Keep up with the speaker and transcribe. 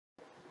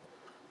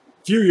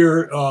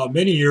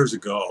Many years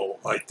ago,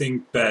 I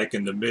think back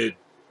in the mid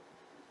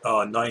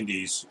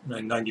 90s,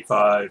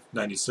 95,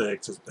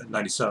 96,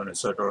 97,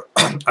 etc.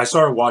 I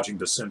started watching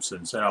The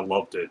Simpsons and I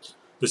loved it.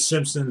 The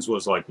Simpsons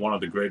was like one of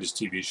the greatest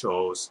TV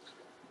shows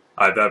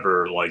I've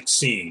ever like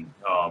seen.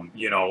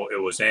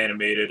 It was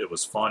animated, it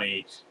was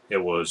funny, it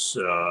was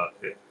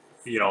it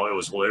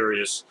was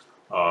hilarious.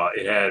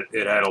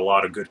 It had a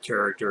lot of good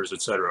characters,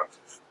 etc.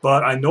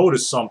 But I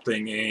noticed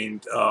something,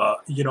 and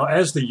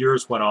as the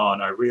years went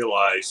on, I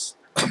realized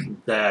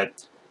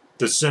that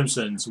The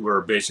Simpsons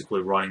were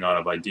basically running out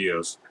of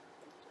ideas.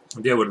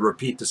 They would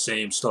repeat the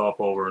same stuff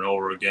over and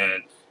over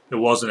again. It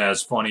wasn't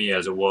as funny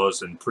as it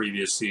was in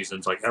previous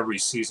seasons. Like every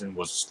season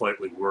was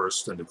slightly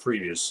worse than the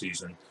previous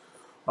season.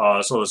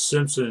 So The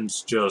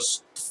Simpsons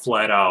just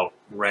flat out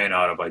ran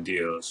out of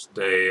ideas.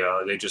 They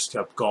just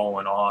kept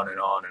going on and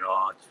on and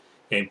on,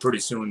 and pretty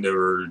soon they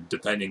were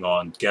depending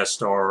on guest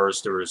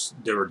stars.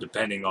 They were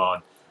depending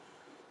on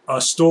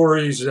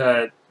stories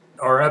that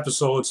are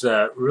episodes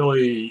that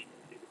really,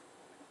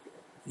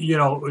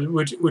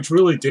 which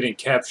really didn't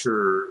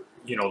capture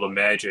the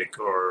magic,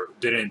 or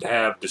didn't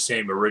have the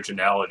same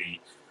originality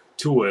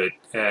to it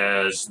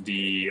as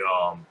the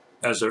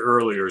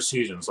earlier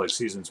seasons, like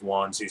seasons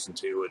one, season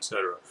two,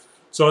 etc.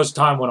 So as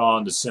time went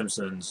on, The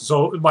Simpsons.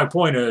 So my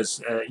point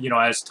is,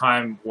 as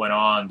time went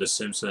on, The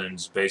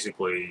Simpsons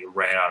basically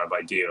ran out of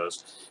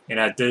ideas, and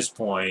at this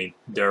point,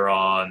 they're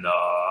on,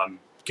 I'm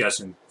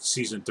guessing,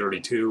 season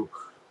 32.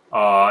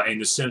 And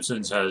The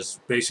Simpsons has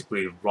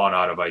basically run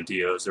out of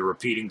ideas. They're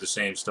repeating the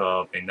same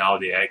stuff, and now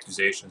the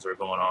accusations are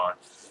going on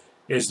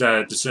is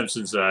that The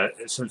Simpsons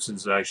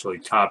is actually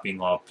copying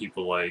off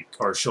people like,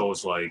 or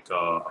shows like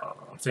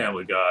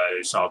Family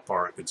Guy, South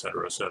Park,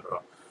 etc.,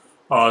 etc.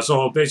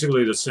 So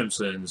basically, The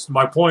Simpsons.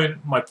 My point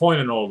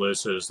in all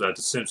this is that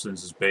The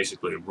Simpsons has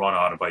basically run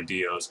out of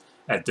ideas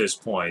at this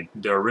point.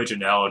 The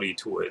originality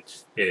to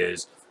it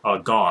is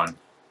gone.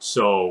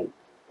 So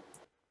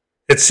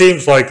It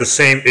seems like the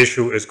same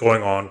issue is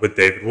going on with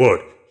David Wood.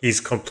 He's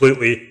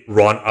completely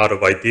run out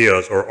of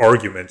ideas or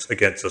arguments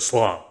against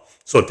Islam.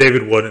 So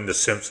David Wood and The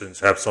Simpsons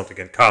have something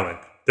in common.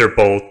 They're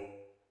both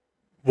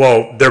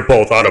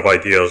out of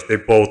ideas. They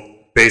both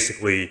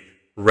basically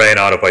ran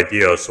out of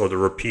ideas, so they're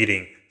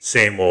repeating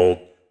same old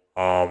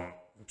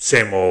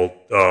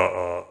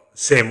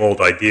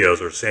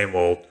ideas,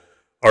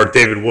 or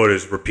David Wood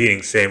is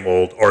repeating same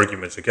old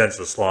arguments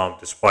against Islam,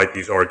 despite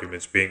these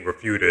arguments being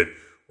refuted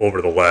over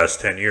the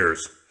last 10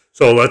 years.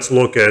 So let's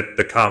look at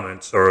the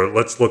comments, or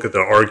let's look at the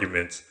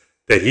arguments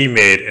that he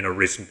made in a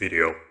recent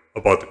video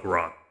about the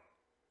Quran.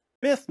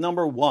 Myth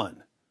number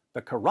 1.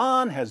 The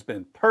Quran has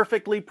been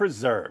perfectly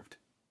preserved.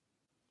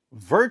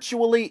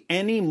 Virtually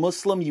any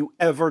Muslim you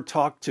ever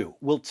talk to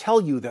will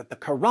tell you that the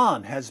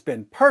Quran has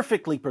been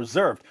perfectly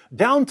preserved,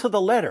 down to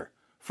the letter,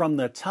 from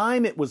the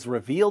time it was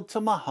revealed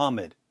to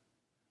Muhammad.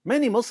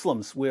 Many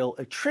Muslims will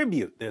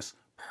attribute this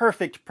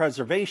perfect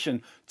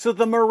preservation to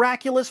the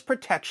miraculous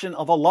protection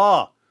of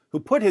Allah,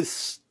 who put his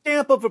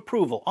stamp of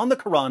approval on the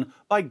Quran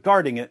by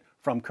guarding it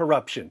from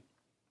corruption.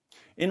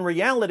 In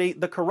reality,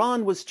 the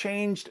Quran was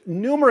changed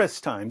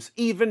numerous times,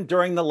 even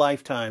during the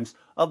lifetimes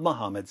of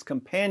Muhammad's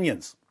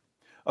companions.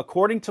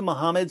 According to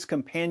Muhammad's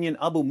companion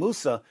Abu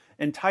Musa,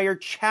 entire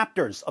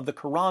chapters of the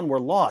Quran were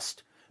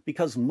lost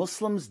because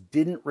Muslims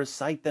didn't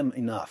recite them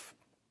enough.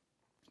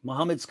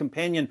 Muhammad's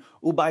companion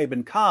Ubay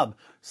ibn Ka'b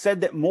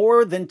said that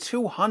more than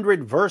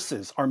 200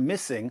 verses are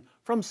missing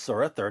from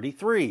Surah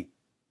 33.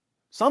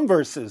 Some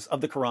verses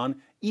of the Quran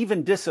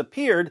even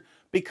disappeared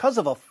because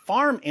of a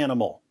farm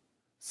animal.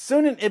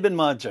 Sunan ibn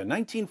Majah,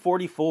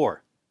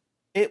 1944.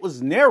 It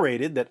was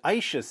narrated that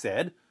Aisha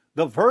said,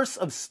 "The verse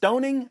of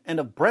stoning and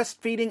of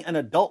breastfeeding an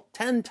adult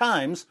 10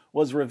 times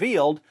was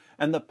revealed,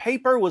 and the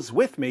paper was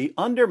with me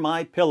under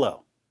my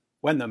pillow.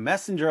 When the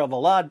Messenger of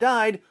Allah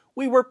died,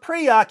 we were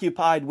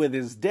preoccupied with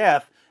his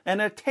death, and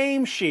a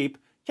tame sheep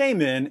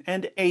came in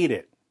and ate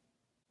it."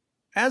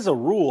 As a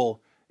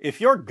rule,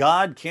 if your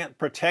God can't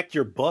protect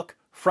your book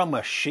from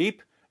a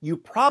sheep, you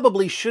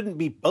probably shouldn't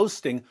be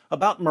boasting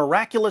about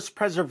miraculous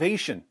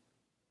preservation.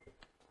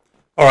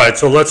 All right,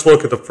 so let's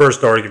look at the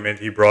first argument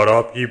he brought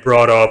up. He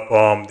brought up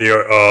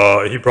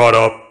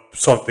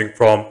something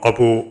from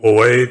Abu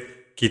Uwaid,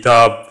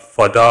 Kitab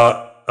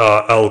Fada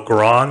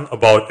al-Quran,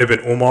 about Ibn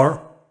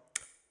Umar.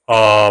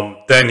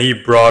 Then he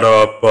brought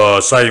up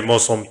Sahih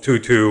Muslim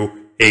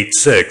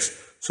 2286.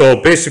 So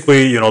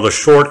basically, the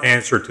short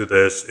answer to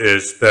this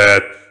is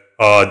that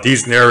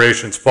these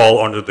narrations fall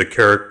under the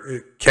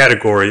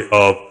category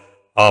of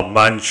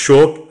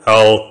Manshuk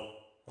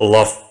al-Lafdi,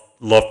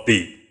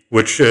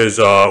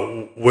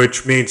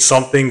 which means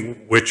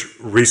something which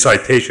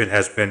recitation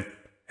has been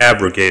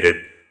abrogated.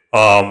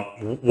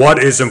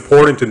 What is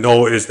important to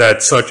know is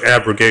that such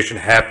abrogation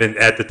happened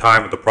at the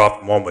time of the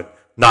Prophet Muhammad,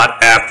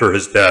 not after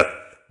his death.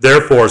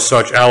 Therefore,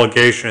 such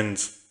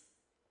allegations,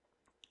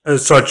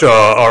 such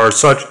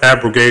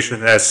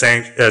abrogation as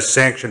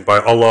sanctioned by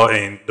Allah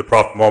and the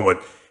Prophet Muhammad.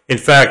 In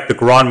fact, the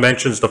Quran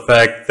mentions the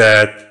fact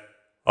that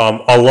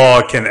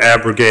Allah can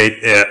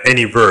abrogate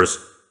any verse.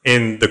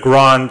 In the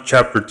Quran,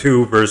 chapter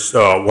 2, verse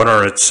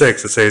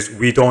 106, it says,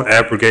 "We don't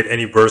abrogate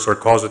any verse or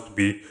cause it to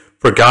be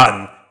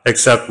forgotten,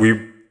 except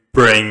we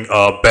bring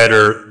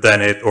better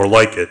than it or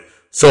like it."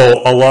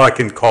 So Allah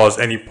can cause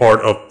any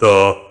part of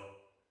the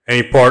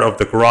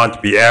Quran to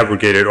be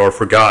abrogated or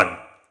forgotten.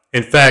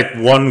 In fact,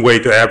 one way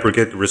to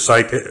abrogate the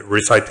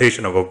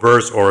recitation of a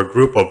verse or a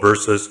group of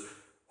verses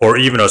or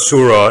even a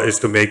surah is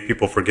to make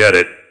people forget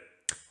it.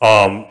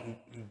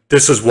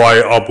 This is why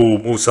Abu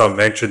Musa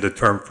mentioned the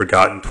term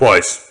forgotten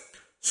twice.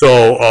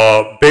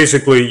 So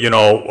basically, in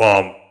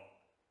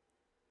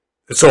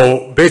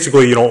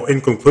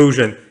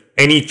conclusion,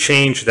 any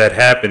change that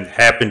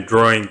happened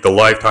during the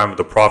lifetime of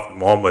the Prophet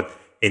Muhammad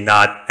and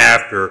not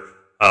after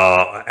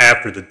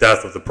the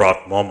death of the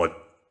Prophet Muhammad.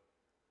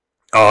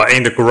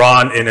 In the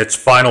Quran, in its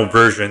final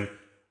version,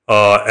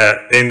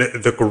 in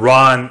the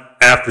Quran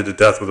after the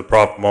death of the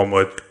Prophet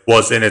Muhammad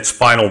was in its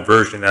final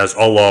version as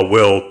Allah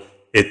willed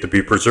it to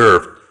be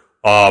preserved.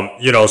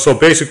 So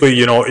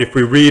basically, if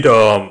we read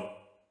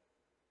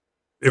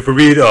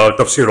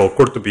Tafsir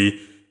al-Qurtubi,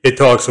 it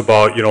talks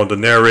about, the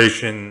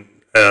narration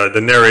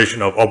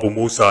of Abu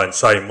Musa in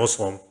Sahih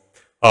Muslim.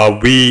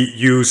 We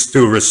used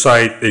to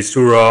recite a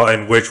surah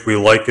in which we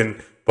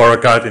liken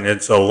barakat in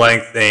its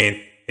length and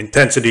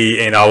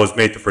intensity, and I was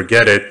made to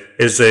forget it,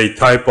 is a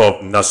type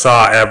of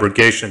nasa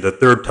abrogation. The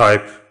third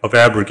type of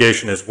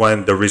abrogation is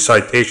when the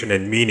recitation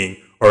and meaning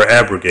are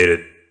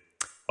abrogated.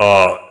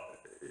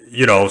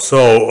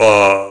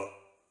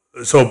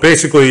 So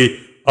basically,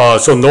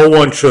 so no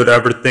one should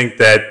ever think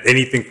that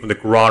anything from the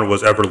Quran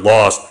was ever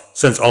lost,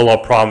 since Allah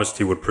promised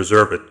He would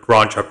preserve it.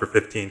 Quran chapter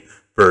 15,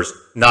 verse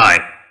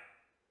 9.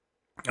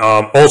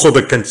 Also,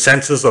 the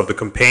consensus of the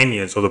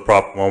companions of the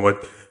Prophet Muhammad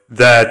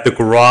that the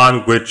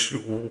Quran, which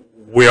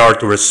we are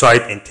to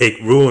recite and take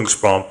rulings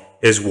from,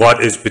 is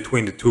what is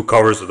between the two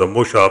covers of the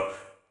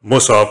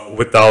Mus'haf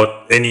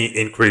without any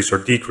increase or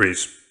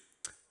decrease.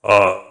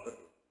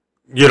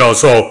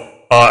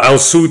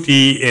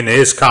 Al-Suti in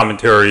his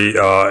commentary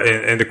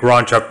in the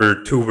Quran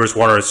chapter 2 verse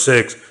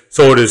 106,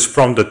 so it is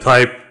from the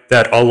type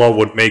that Allah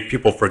would make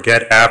people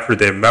forget after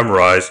they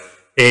memorize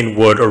and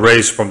would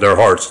erase from their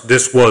hearts.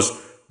 This was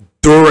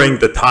during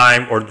the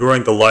time or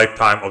during the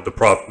lifetime of the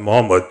Prophet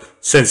Muhammad,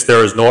 since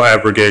there is no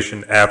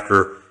abrogation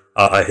after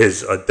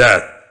his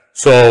death.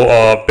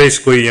 So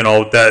basically,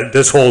 that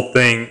this whole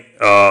thing,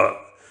 the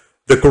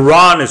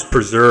Quran is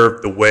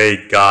preserved the way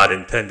God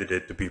intended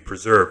it to be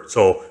preserved.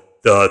 So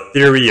the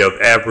theory of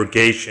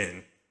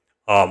abrogation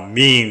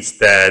means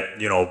that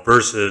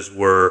verses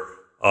were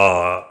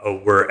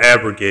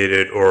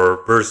abrogated,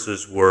 or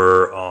verses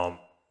were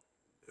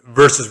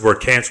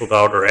canceled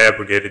out or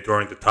abrogated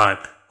during the time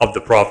of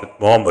the Prophet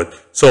Muhammad.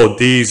 So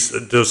this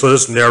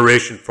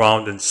narration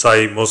found in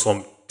Sahih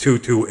Muslim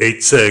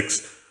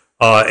 2286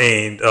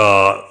 and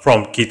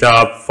from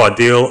Kitab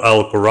Fadil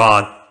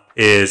al-Quran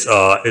is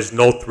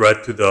no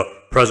threat to the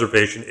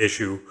preservation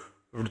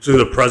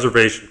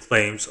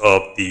claims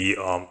of the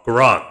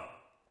Quran.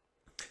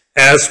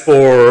 As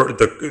for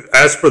the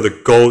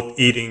goat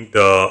eating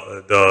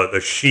the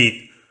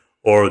sheep,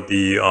 or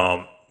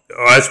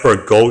as for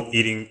a goat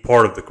eating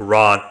part of the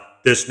Quran,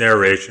 this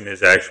narration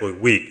is actually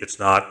weak. It's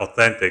not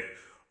authentic.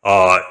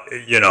 I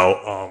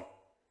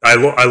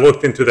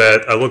looked into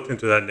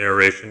that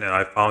narration, and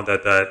I found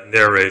that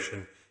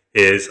narration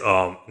is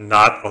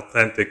not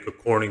authentic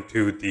according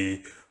to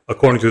the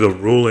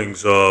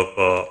rulings of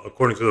the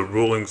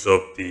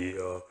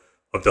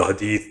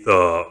Hadith,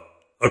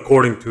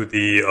 according to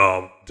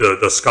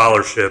the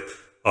scholarship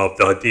of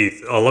the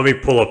Hadith. Let me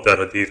pull up that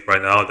Hadith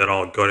right now, then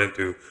I'll go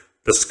into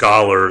the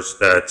scholars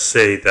that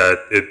say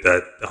that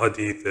the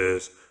Hadith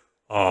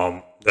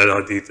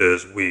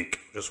is weak.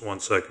 Just 1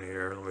 second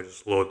here. Let me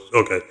just load.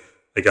 Okay,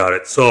 I got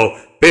it. So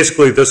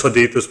basically, this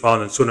Hadith is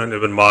found in Sunan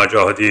Ibn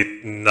Majah,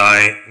 Hadith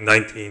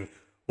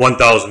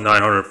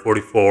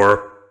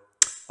 1944.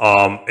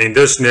 And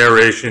this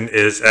narration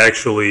is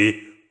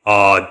actually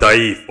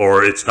da'if,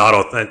 or it's not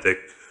authentic.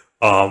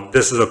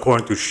 This is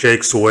according to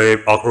Shaykh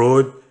Shu'aib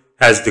Arnaud,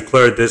 has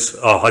declared this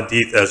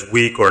hadith as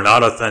weak or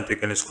not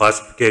authentic in his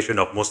classification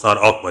of Musnad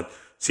Ahmad.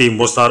 See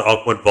Musnad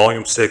Ahmad,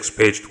 volume 6,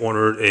 page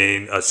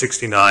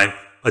 269,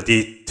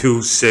 hadith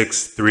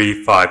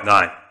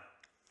 26359.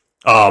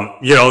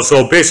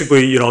 So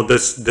basically,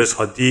 this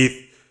hadith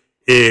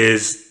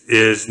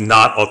is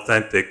not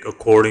authentic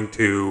according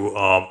to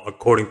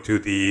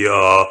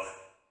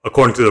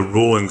the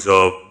rulings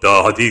of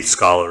the hadith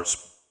scholars.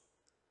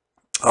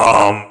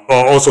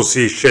 Also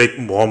see Sheikh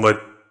Muhammad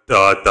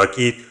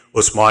Taqid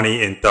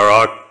Usmani in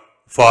Tarak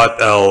Fat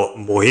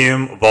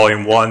al-Muhim,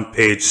 volume 1,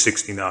 page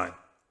 69,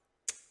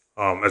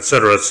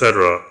 etc.,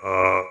 etc.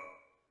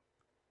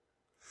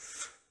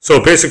 So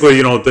basically,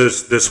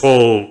 this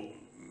whole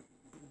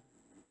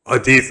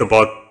hadith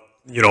about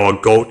a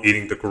goat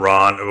eating the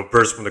Quran, a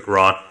verse from the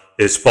Quran,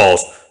 is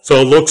false.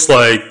 So it looks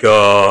like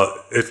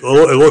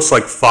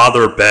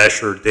Father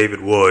Basher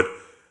David Wood,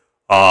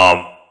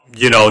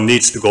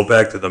 needs to go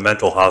back to the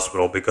mental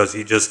hospital, because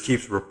he just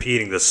keeps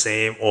repeating the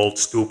same old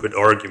stupid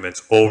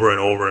arguments over and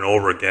over and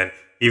over again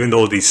even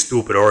though these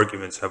stupid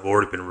arguments have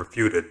already been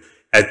refuted.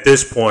 At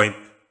this point,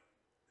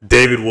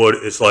 David Wood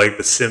is like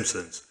the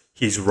Simpsons.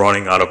 He's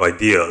running out of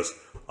ideas.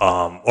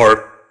 Let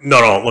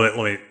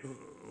me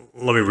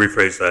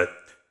rephrase that.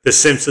 The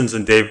Simpsons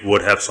and David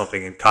Wood have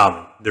something in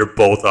common. They're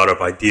both out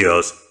of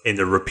ideas, and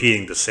they're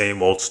repeating the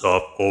same old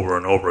stuff over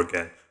and over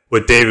again.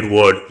 With David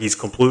Wood, he's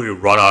completely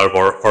run out of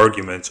our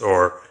arguments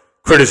or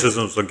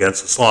criticisms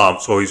against Islam,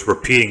 so he's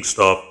repeating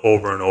stuff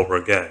over and over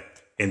again.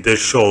 And this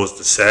shows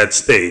the sad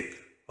state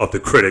of the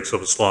critics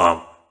of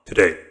Islam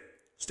today.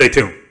 Stay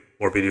tuned.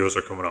 More videos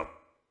are coming up.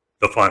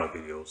 The final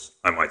videos,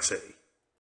 I might say.